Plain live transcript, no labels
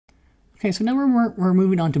Okay, so now we're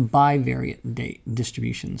moving on to bivariate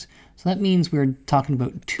distributions. So that means we're talking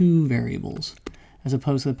about two variables, as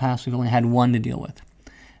opposed to the past we've only had one to deal with.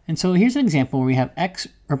 And so here's an example where we have X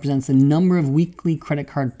represents the number of weekly credit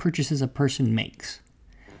card purchases a person makes,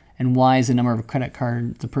 and Y is the number of credit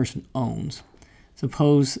cards the person owns.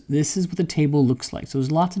 Suppose this is what the table looks like. So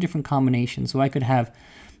there's lots of different combinations. So I could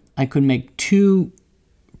make 2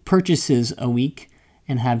 purchases a week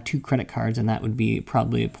and have 2 credit cards, and that would be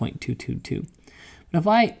probably a 0.222. But if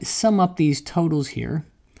I sum up these totals here,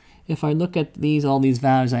 if I look at all these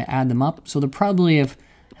values, I add them up. So the probability of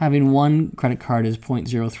having 1 credit card is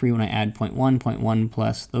 0.03 when I add 0.1, 0.1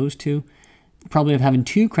 plus those 2. The probability of having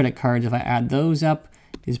 2 credit cards, if I add those up,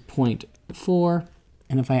 is 0.4.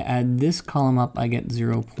 And if I add this column up, I get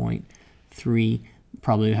 0.3,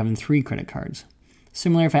 probably having 3 credit cards.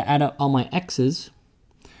 Similarly, if I add up all my X's,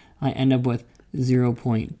 I end up with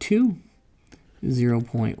 0.2,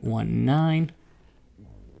 0.19,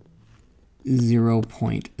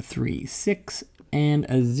 0.36, and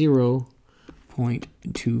a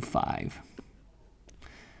 0.25.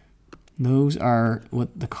 Those are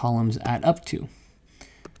what the columns add up to.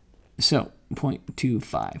 So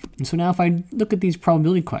 0.25. And so now if I look at these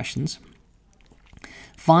probability questions,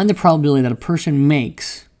 find the probability that a person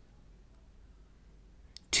makes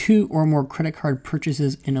 2 or more credit card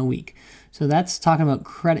purchases in a week. So that's talking about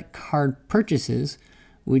credit card purchases,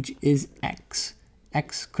 which is X.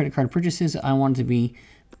 X credit card purchases, I want it to be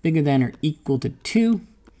bigger than or equal to 2.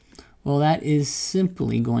 Well, that is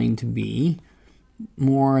simply going to be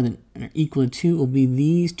more than or equal to 2. It will be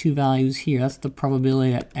these 2 values here. That's the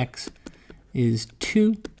probability that X is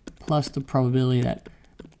 2 plus the probability that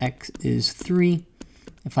X is 3.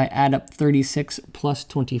 If I add up 36 plus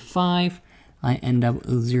 25, I end up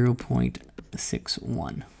with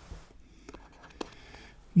 0.61.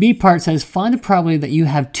 B part says, find the probability that you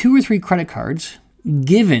have 2 or 3 credit cards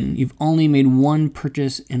given you've only made 1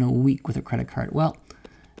 purchase in a week with a credit card. Well,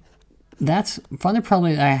 find the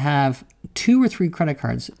probability that I have 2 or 3 credit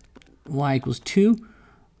cards, Y equals 2,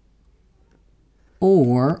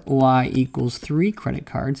 or Y equals 3 credit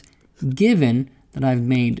cards, given that I've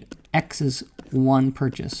made X's 1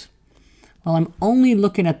 purchase. Well, I'm only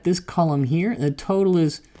looking at this column here. My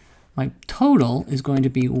total is going to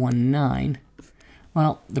be 19.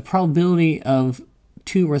 Well, the probability of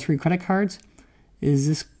 2 or 3 credit cards is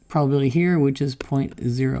this probability here, which is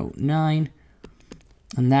 0.09,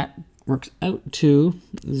 and that works out to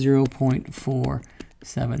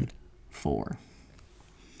 0.474.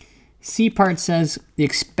 C part says the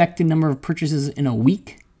expected number of purchases in a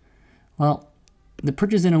week. Well, the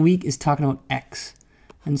purchase in a week is talking about X.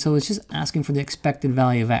 And so it's just asking for the expected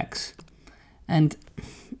value of X. And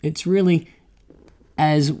it's really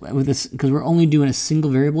as with this, because we're only doing a single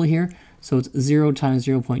variable here. So it's 0 times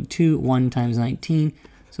 0.2, 1 times 19.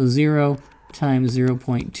 So 0 times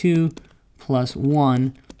 0.2 plus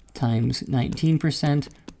 1 times 19%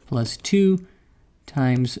 plus 2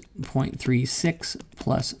 times 0.36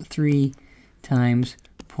 plus 3 times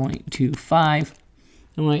 0.25.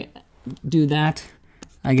 And when I do that,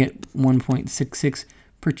 I get 1.66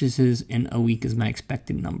 purchases in a week is my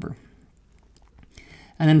expected number.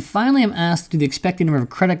 And then finally, I'm asked to do the expected number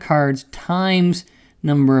of credit cards times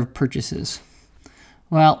number of purchases.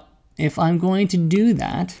 Well, if I'm going to do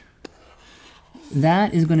that,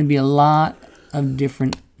 that is going to be a lot of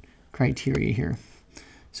different criteria here.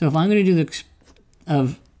 So if I'm going to do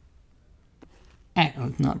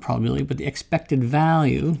not probability, but the expected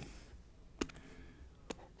value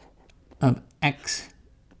of X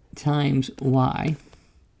times Y,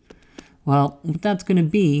 well, what that's going to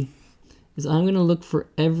be is I'm going to look for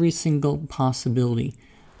every single possibility.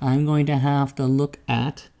 I'm going to have to look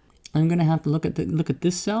at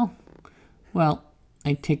this cell. Well,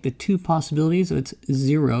 I take the 2 possibilities, so it's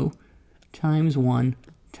 0 times 1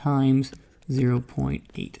 times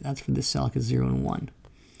 0.8. That's for this cell, because 0 and 1.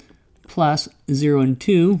 Plus 0 and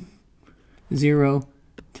 2, 0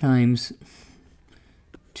 times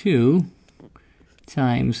 2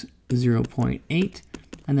 times 0.8,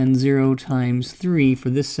 and then 0 times 3 for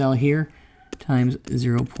this cell here, times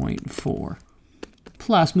 0.4.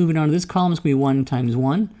 Plus, moving on to this column, it's going to be 1 times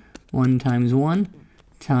 1, 1 times 1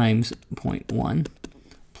 times 0.1,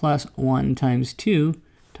 plus 1 times 2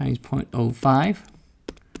 times 0.05,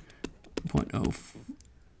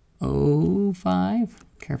 0.005,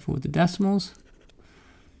 careful with the decimals,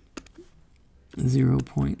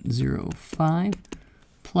 0.05,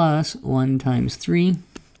 plus 1 times 3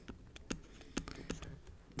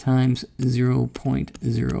 times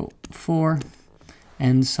 0.04,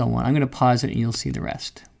 and so on. I'm going to pause it and you'll see the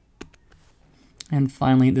rest. And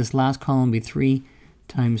finally, this last column will be 3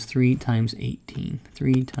 times 3 times 18.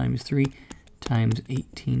 3 times 3 times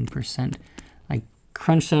 18%. I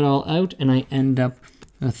crunch that all out and I end up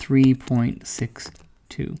with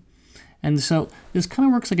 3.62. And so this kind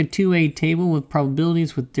of works like a two-way table with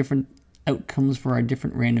probabilities with different outcomes for our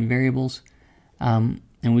different random variables. And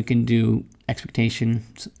we can do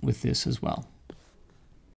expectations with this as well.